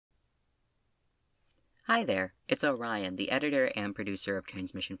Hi there, it's Orion, the editor and producer of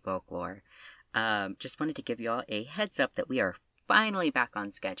Transmission Folklore. Just wanted to give you all a heads up that we are finally back on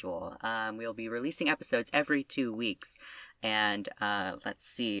schedule. We'll be releasing episodes every 2 weeks. And let's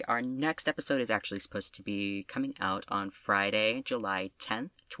see, our next episode is actually supposed to be coming out on Friday, July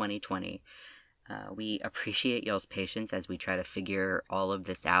 10th, 2020. We appreciate y'all's patience as we try to figure all of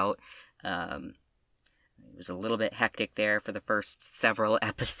this out. It was a little bit hectic there for the first several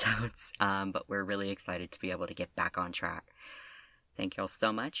episodes, but we're really excited to be able to get back on track. Thank y'all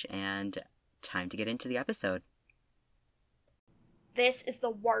so much, and time to get into the episode. This is the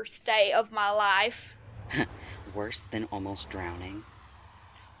worst day of my life. Worse than almost drowning.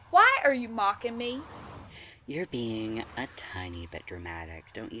 Why are you mocking me? You're being a tiny bit dramatic,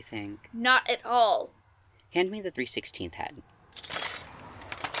 don't you think? Not at all. Hand me the 3/16 head.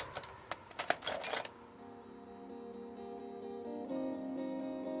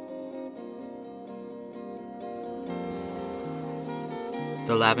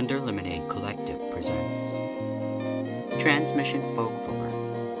 The Lavender Lemonade Collective presents Transmission Folklore.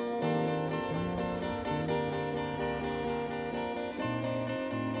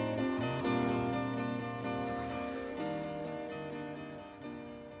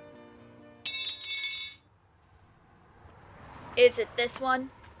 Is it this one?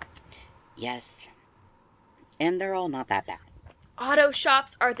 Yes. And they're all not that bad. Auto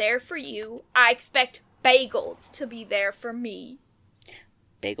shops are there for you. I expect bagels to be there for me.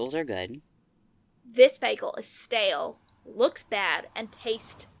 Bagels are good. This bagel is stale, looks bad, and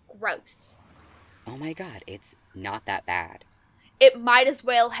tastes gross. Oh my god, it's not that bad. It might as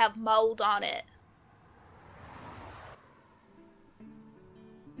well have mold on it.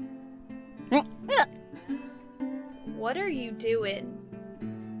 What are you doing?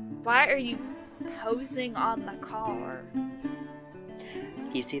 Why are you posing on the car?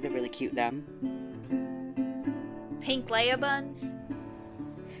 You see the really cute them? Pink Leia buns?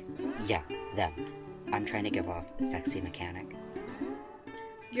 Yeah, them. I'm trying to give off sexy mechanic.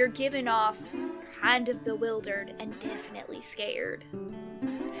 You're giving off kind of bewildered and definitely scared.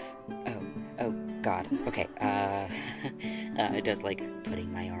 Oh god. Okay, does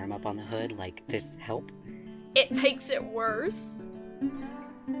putting my arm up on the hood like this help? It makes it worse.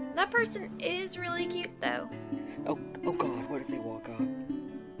 That person is really cute though. Oh god, what if they walk up?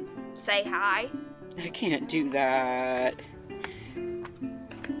 Say hi. I can't do that.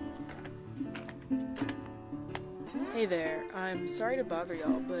 Hey there, I'm sorry to bother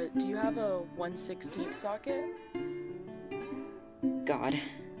y'all, but do you have a 1/16 socket? God.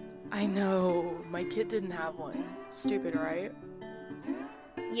 I know, my kid didn't have one. Stupid, right?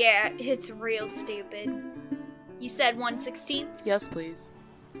 Yeah, it's real stupid. You said 1/16? Yes, please.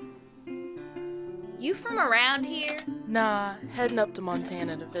 You from around here? Nah, heading up to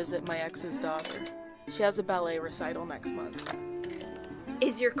Montana to visit my ex's daughter. She has a ballet recital next month.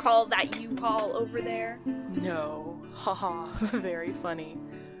 Is your call that U-Haul over there? No, haha, very funny.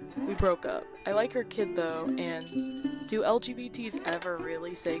 We broke up. I like her kid though, and do LGBTs ever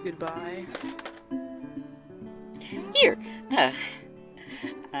really say goodbye? Here!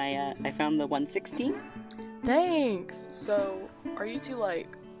 I found the 1/16. Thanks! So, are you two a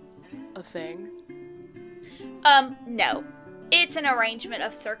thing? No. It's an arrangement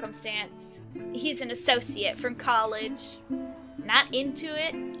of circumstance. He's an associate from college. Not into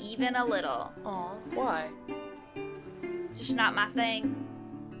it, even a little. Aw, why? Just not my thing.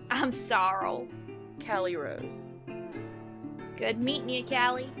 I'm Sorrel. Callie Rose. Good meeting you,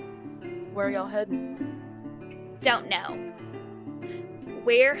 Callie. Where y'all heading? Don't know.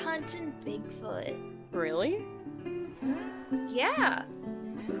 We're hunting Bigfoot. Really? Yeah.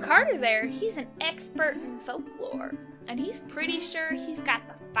 Carter there, he's an expert in folklore, and he's pretty sure he's got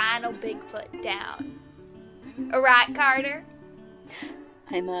the final Bigfoot down. Alright, Carter?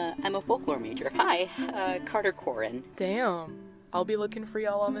 I'm a folklore major. Hi, Carter Corin. Damn. I'll be looking for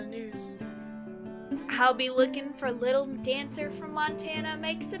y'all on the news. I'll be looking for little dancer from Montana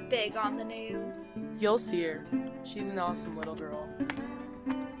makes it big on the news. You'll see her. She's an awesome little girl.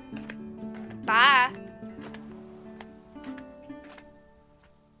 Bye.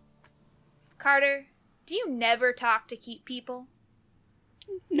 Carter, do you never talk to cute people?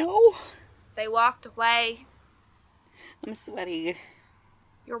 No. They walked away. I'm sweaty.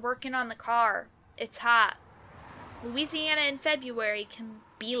 You're working on the car. It's hot. Louisiana in February can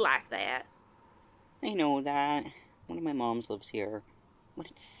be like that. I know that. One of my moms lives here. But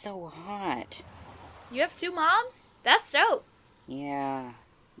it's so hot. You have 2 moms? That's dope. Yeah.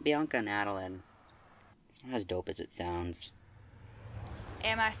 Bianca and Adeline. It's not as dope as it sounds.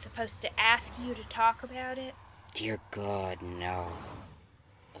 Am I supposed to ask you to talk about it? Dear God, no.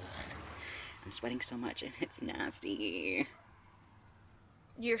 Ugh. I'm sweating so much and it's nasty.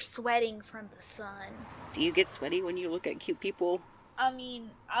 You're sweating from the sun. Do you get sweaty when you look at cute people? I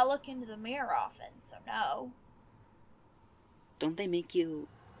mean, I look into the mirror often, so no. Don't they make you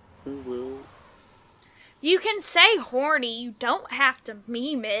woo-woo? You can say horny, you don't have to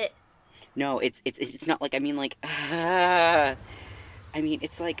meme it. No, it's not like, I mean, like, I mean,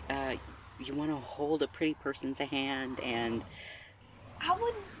 it's like, you want to hold a pretty person's hand, and... I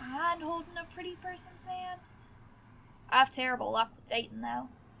wouldn't mind holding a pretty person's hand. I have terrible luck with dating, though.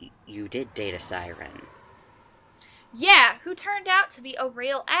 You did date a siren. Yeah, who turned out to be a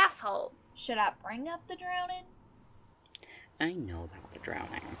real asshole. Should I bring up the drowning? I know about the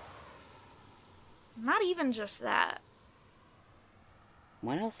drowning. Not even just that.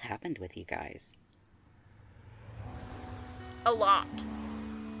 What else happened with you guys? A lot.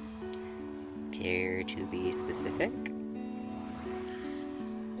 Care to be specific?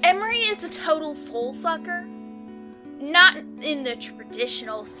 Emery is a total soul sucker. Not in the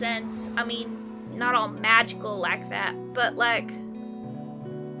traditional sense. I mean, not all magical like that. But like,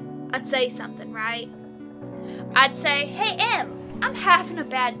 I'd say something, right? I'd say, hey Em, I'm having a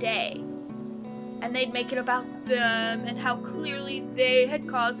bad day. And they'd make it about them and how clearly they had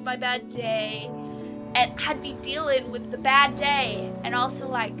caused my bad day. And I'd be dealing with the bad day and also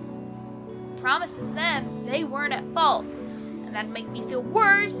like promising them they weren't at fault. And that'd make me feel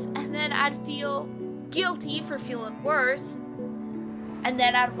worse, and then I'd feel guilty for feeling worse. And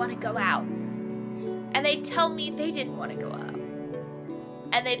then I'd want to go out. And they'd tell me they didn't want to go out.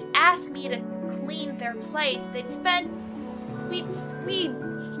 And they'd ask me to clean their place. We'd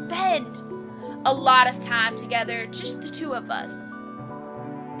spend a lot of time together, just the two of us.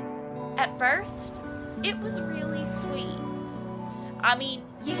 At first, it was really sweet. I mean,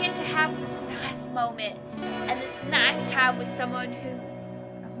 you get to have this nice moment and this nice time with someone who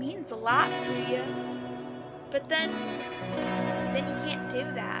means a lot to you. But then you can't do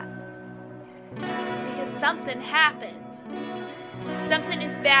that. Because something happened. Something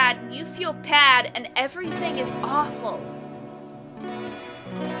is bad and you feel bad and everything is awful.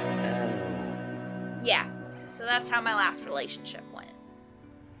 Yeah, so that's how my last relationship went.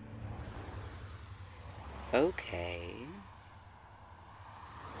 Okay.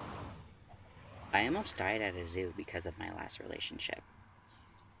 I almost died at a zoo because of my last relationship.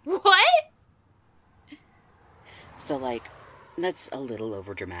 What? So, like, that's a little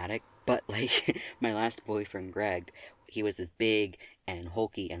overdramatic, but, like, my last boyfriend, Greg, he was this big and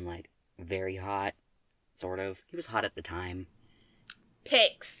hulky and, like, very hot, sort of. He was hot at the time.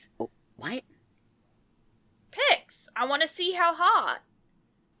 Pics. Oh, what? Pics. I want to see how hot.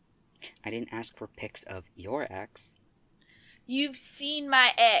 I didn't ask for pics of your ex. You've seen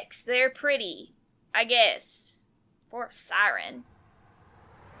my ex. They're pretty, I guess. For a siren.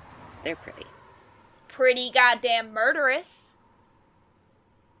 They're pretty. Pretty goddamn murderous.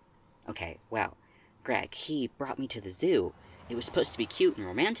 Okay, well, Greg, he brought me to the zoo. It was supposed to be cute and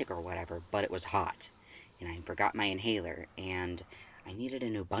romantic or whatever, but it was hot. And I forgot my inhaler, and I needed a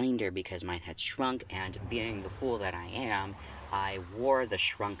new binder because mine had shrunk, and being the fool that I am, I wore the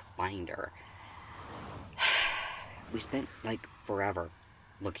shrunk binder. We spent, like, forever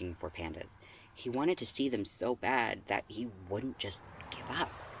looking for pandas. He wanted to see them so bad that he wouldn't just give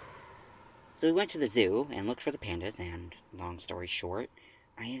up. So we went to the zoo and looked for the pandas, and long story short,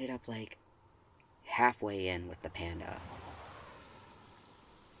 I ended up, like, halfway in with the panda.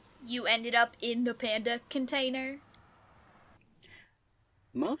 You ended up in the panda container?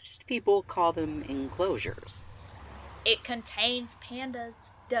 Most people call them enclosures. It contains pandas,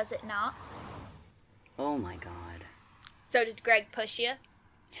 does it not? Oh my god. So did Greg push you?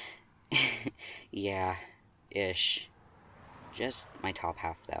 Yeah, ish. Just my top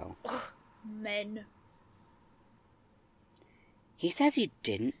half, though. Ugh, men. He says he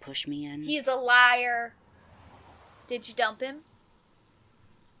didn't push me in. He's a liar. Did you dump him?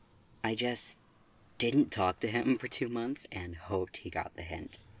 I just didn't talk to him for 2 months and hoped he got the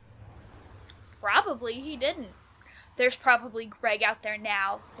hint. Probably he didn't. There's probably Greg out there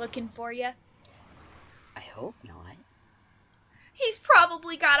now, looking for you. I hope not. He's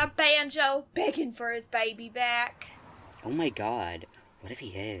probably got a banjo, begging for his baby back. Oh my god, what if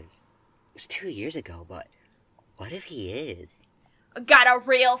he is? It was 2 years ago, but what if he is? Got a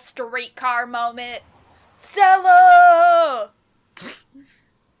real streetcar moment. Stella!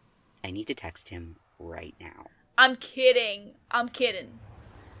 I need to text him right now. I'm kidding. I'd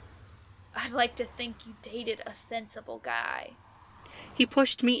like to think you dated a sensible guy. He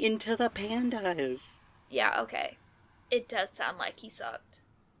pushed me into the pandas. Yeah, okay. It does sound like he sucked.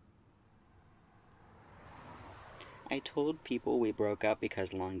 I told people we broke up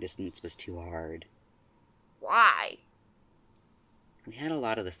because long distance was too hard. Why? We had a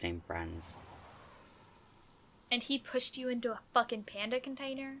lot of the same friends. And he pushed you into a fucking panda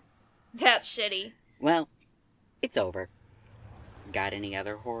container? That's shitty. Well, it's over. Got any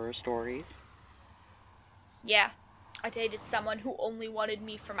other horror stories? Yeah. I dated someone who only wanted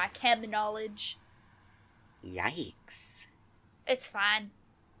me for my chem knowledge. Yikes. It's fine.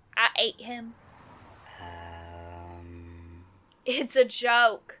 I ate him. It's a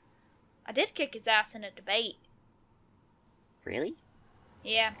joke. I did kick his ass in a debate. Really?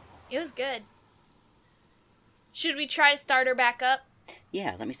 Yeah, it was good. Should we try to start her back up?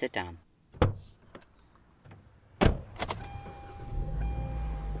 Yeah, let me sit down.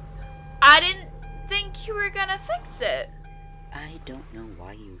 I didn't think you were gonna fix it. I don't know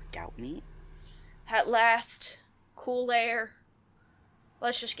why you doubt me. At last. Cool air.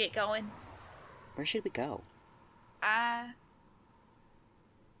 Let's just get going. Where should we go? I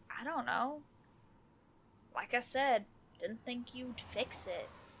don't know. Like I said, didn't think you'd fix it.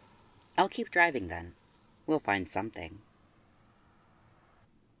 I'll keep driving then. We'll find something.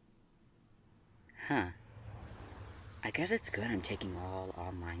 Huh. I guess it's good I'm taking all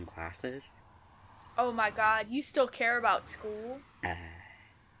online classes. Oh my god, you still care about school?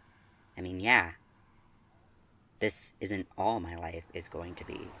 I mean, yeah. This isn't all my life is going to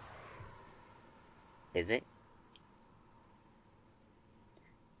be. Is it?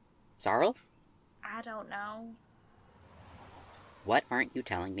 Sorrel? I don't know. What aren't you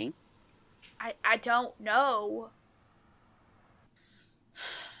telling me? I don't know.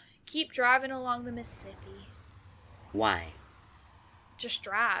 Keep driving along the Mississippi. Why? Just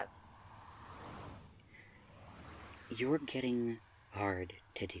drive. You're getting hard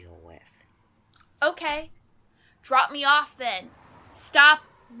to deal with. Okay. Drop me off then. Stop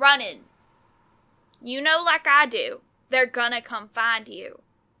running. You know like I do. They're gonna come find you.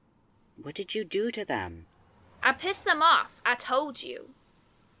 What did you do to them? I pissed them off. I told you.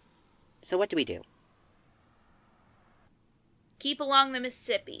 So what do we do? Keep along the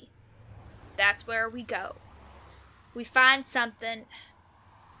Mississippi. That's where we go. We find something.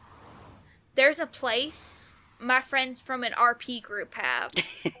 There's a place my friends from an RP group have.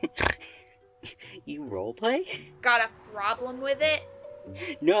 You roleplay? Got a problem with it?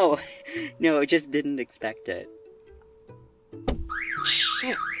 No, I just didn't expect it.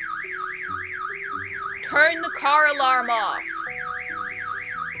 Shit! Turn the car alarm off.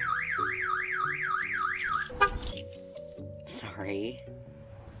 Sorry.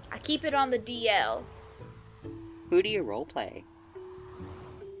 I keep it on the DL. Who do you roleplay?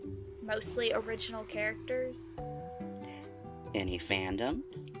 Mostly original characters. Any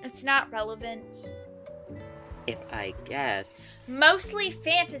fandoms? It's not relevant. If I guess... Mostly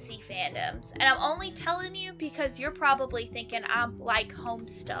fantasy fandoms. And I'm only telling you because you're probably thinking I'm like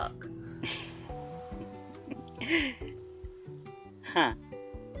Homestuck. Huh.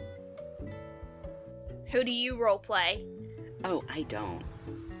 Who do you roleplay? Oh, I don't.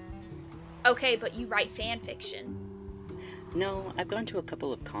 Okay, but you write fan fiction. No, I've gone to a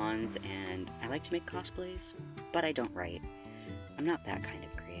couple of cons and I like to make cosplays, but I don't write. I'm not that kind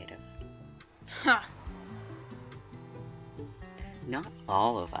of creative. Huh. Not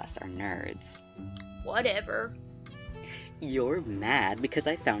all of us are nerds. Whatever. You're mad because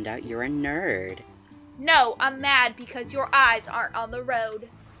I found out you're a nerd. No, I'm mad because your eyes aren't on the road.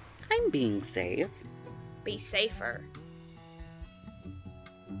 I'm being safe. Be safer.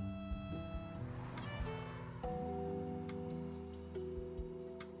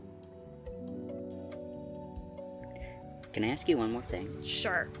 Can I ask you one more thing?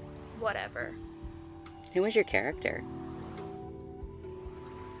 Sure. Whatever. Who was your character?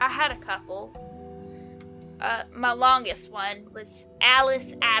 I had a couple. My longest one was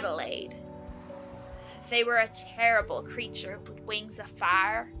Alice Adelaide. They were a terrible creature with wings of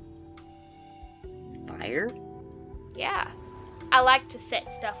fire. Fire? Yeah. I like to set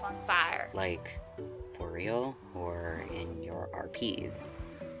stuff on fire. Like, for real? Or in your RPs?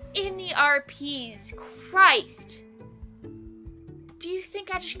 In the RPs, Christ! Do you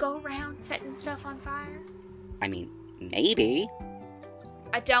think I just go around setting stuff on fire? I mean, maybe.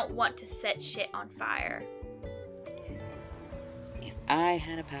 I don't want to set shit on fire. If I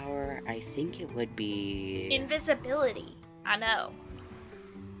had a power, I think it would be... Invisibility. I know.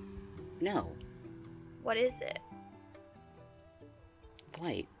 No. What is it?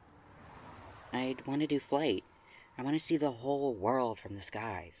 Flight. I'd want to do flight. I want to see the whole world from the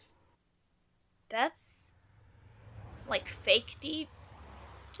skies. That's... like fake deep?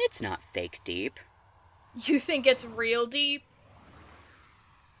 It's not fake deep. You think it's real deep?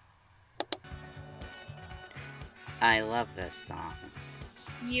 I love this song.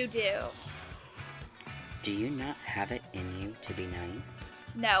 You do. Do you not have it in you to be nice?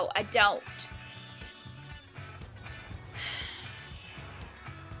 No, I don't.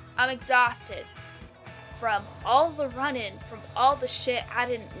 I'm exhausted from all the running, from all the shit I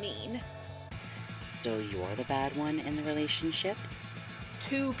didn't mean. So you're the bad one in the relationship?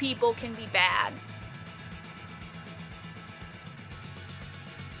 2 people can be bad.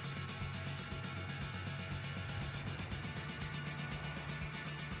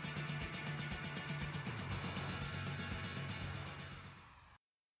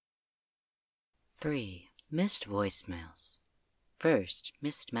 Three missed voicemails. First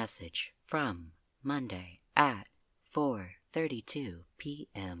missed message from Monday at 4:32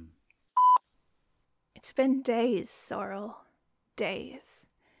 p.m. It's been days, Sorrel. Days.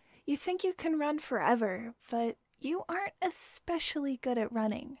 You think you can run forever, but you aren't especially good at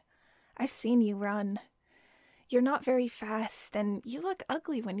running. I've seen you run. You're not very fast, and you look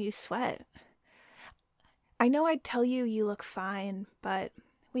ugly when you sweat. I know I'd tell you you look fine, but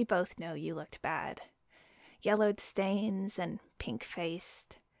we both know you looked bad. Yellowed stains and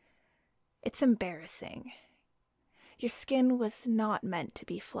pink-faced. It's embarrassing. Your skin was not meant to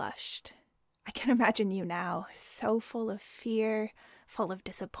be flushed. I can imagine you now, so full of fear, full of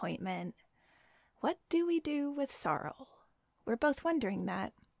disappointment. What do we do with Sorrel? We're both wondering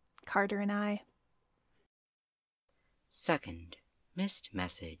that, Carter and I. Second missed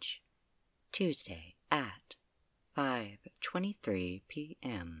message. Tuesday at 5:23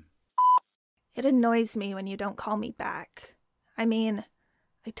 p.m. It annoys me when you don't call me back. I mean,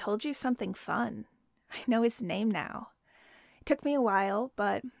 I told you something fun. I know his name now. It took me a while,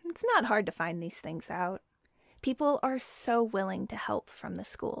 but it's not hard to find these things out. People are so willing to help from the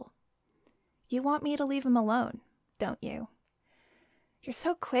school. You want me to leave him alone, don't you? You're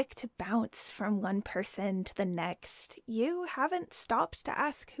so quick to bounce from one person to the next. You haven't stopped to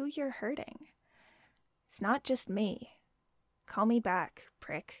ask who you're hurting. It's not just me. Call me back,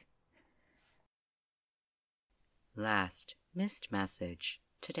 prick. Last missed message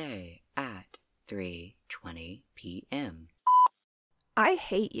today at 3:20 p.m. I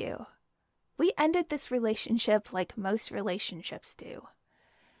hate you. We ended this relationship like most relationships do.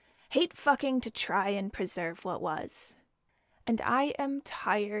 Hate fucking to try and preserve what was. And I am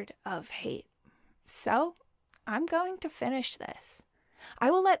tired of hate. So, I'm going to finish this. I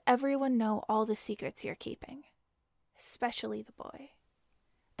will let everyone know all the secrets you're keeping. Especially the boy.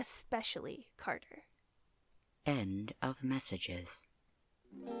 Especially Carter. End of messages.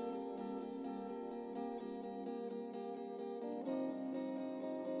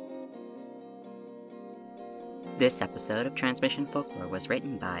 This episode of Transmission Folklore was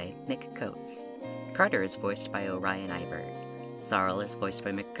written by Mik Koats. Carter is voiced by Orion Ibert. Sorrel is voiced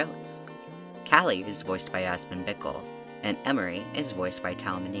by Mik Koats. Callie is voiced by Apsen Bickel. And Emery is voiced by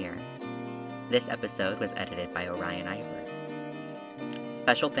Tal Minear. This episode was edited by Orion Ibert.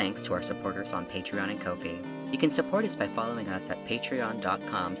 Special thanks to our supporters on Patreon and Ko-fi. You can support us by following us at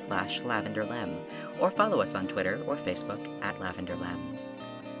patreon.com/lavenderlem or follow us on Twitter or Facebook at lavenderlem.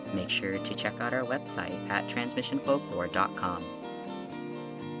 Make sure to check out our website at transmissionfolklore.com.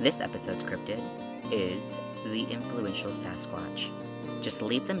 This episode's cryptid is the influential Sasquatch. Just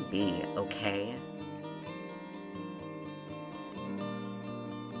leave them be, okay?